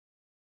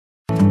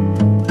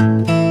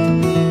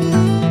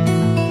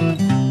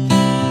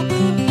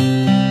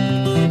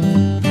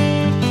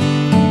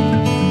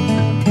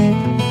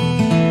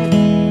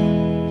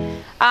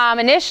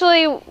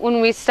Initially, when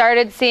we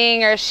started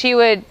seeing her, she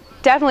would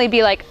definitely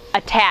be like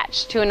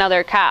attached to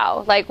another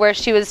cow, like where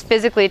she was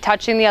physically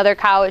touching the other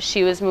cow as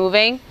she was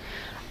moving.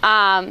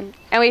 And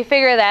we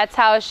figure that's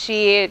how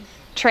she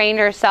trained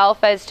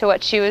herself as to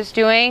what she was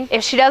doing.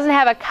 If she doesn't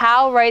have a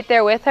cow right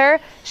there with her,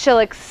 she'll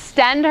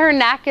extend her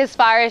neck as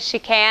far as she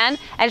can,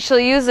 and she'll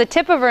use the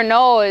tip of her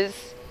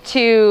nose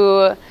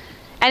to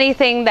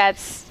anything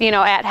that's, you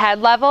know, at head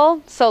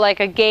level. So like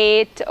a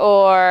gate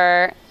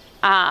or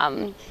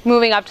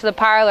moving up to the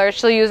parlor,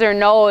 she'll use her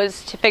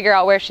nose to figure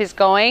out where she's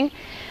going.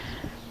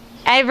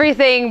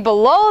 Everything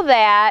below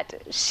that,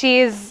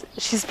 she's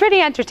pretty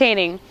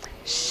entertaining.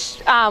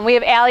 We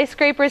have alley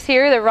scrapers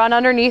here that run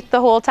underneath the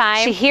whole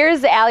time. She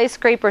hears the alley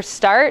scraper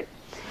start,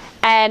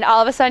 and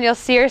all of a sudden you'll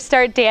see her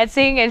start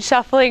dancing and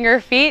shuffling her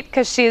feet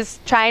because she's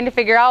trying to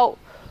figure out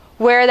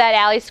where that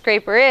alley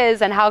scraper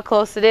is and how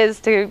close it is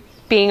to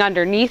being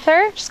underneath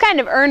her. She's kind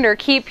of earned her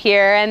keep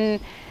here,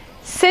 and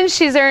since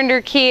she's earned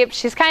her keep,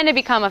 she's kind of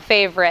become a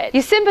favorite.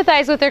 You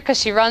sympathize with her because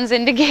she runs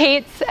into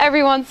gates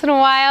every once in a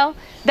while.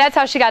 That's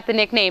how she got the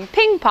nickname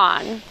Ping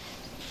Pong.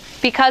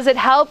 Because it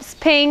helps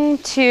Ping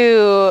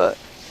to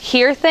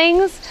hear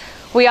things,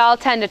 we all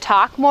tend to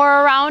talk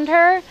more around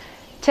her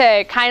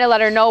to kind of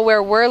let her know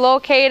where we're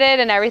located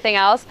and everything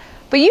else.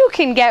 But you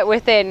can get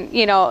within,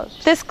 you know,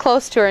 this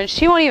close to her and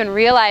she won't even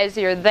realize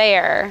you're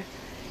there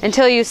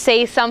until you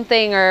say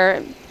something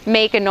or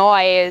make a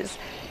noise.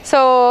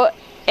 So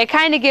it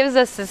kind of gives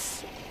us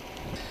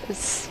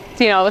this,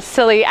 you know,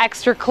 silly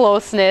extra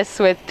closeness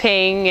with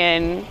Ping,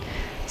 and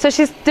so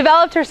she's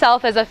developed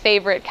herself as a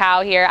favorite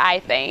cow here, I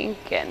think.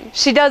 And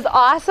she does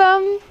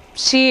awesome.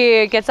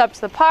 She gets up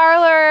to the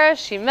parlor,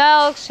 she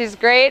milks, she's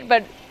great.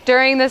 But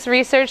during this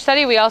research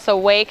study, we also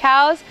weigh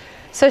cows.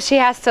 So she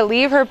has to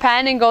leave her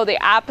pen and go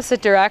the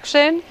opposite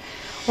direction,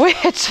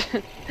 which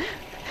can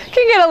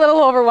get a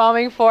little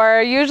overwhelming for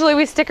her. Usually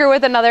we stick her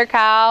with another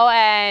cow,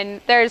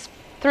 and there's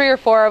 3 or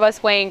 4 of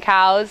us weighing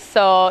cows,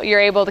 so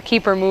you're able to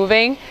keep her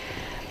moving.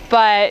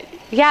 But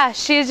yeah,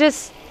 she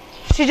just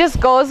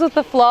goes with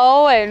the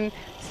flow and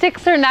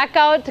sticks her neck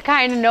out to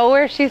kind of know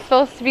where she's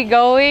supposed to be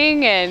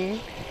going,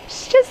 and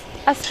she's just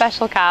a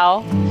special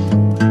cow.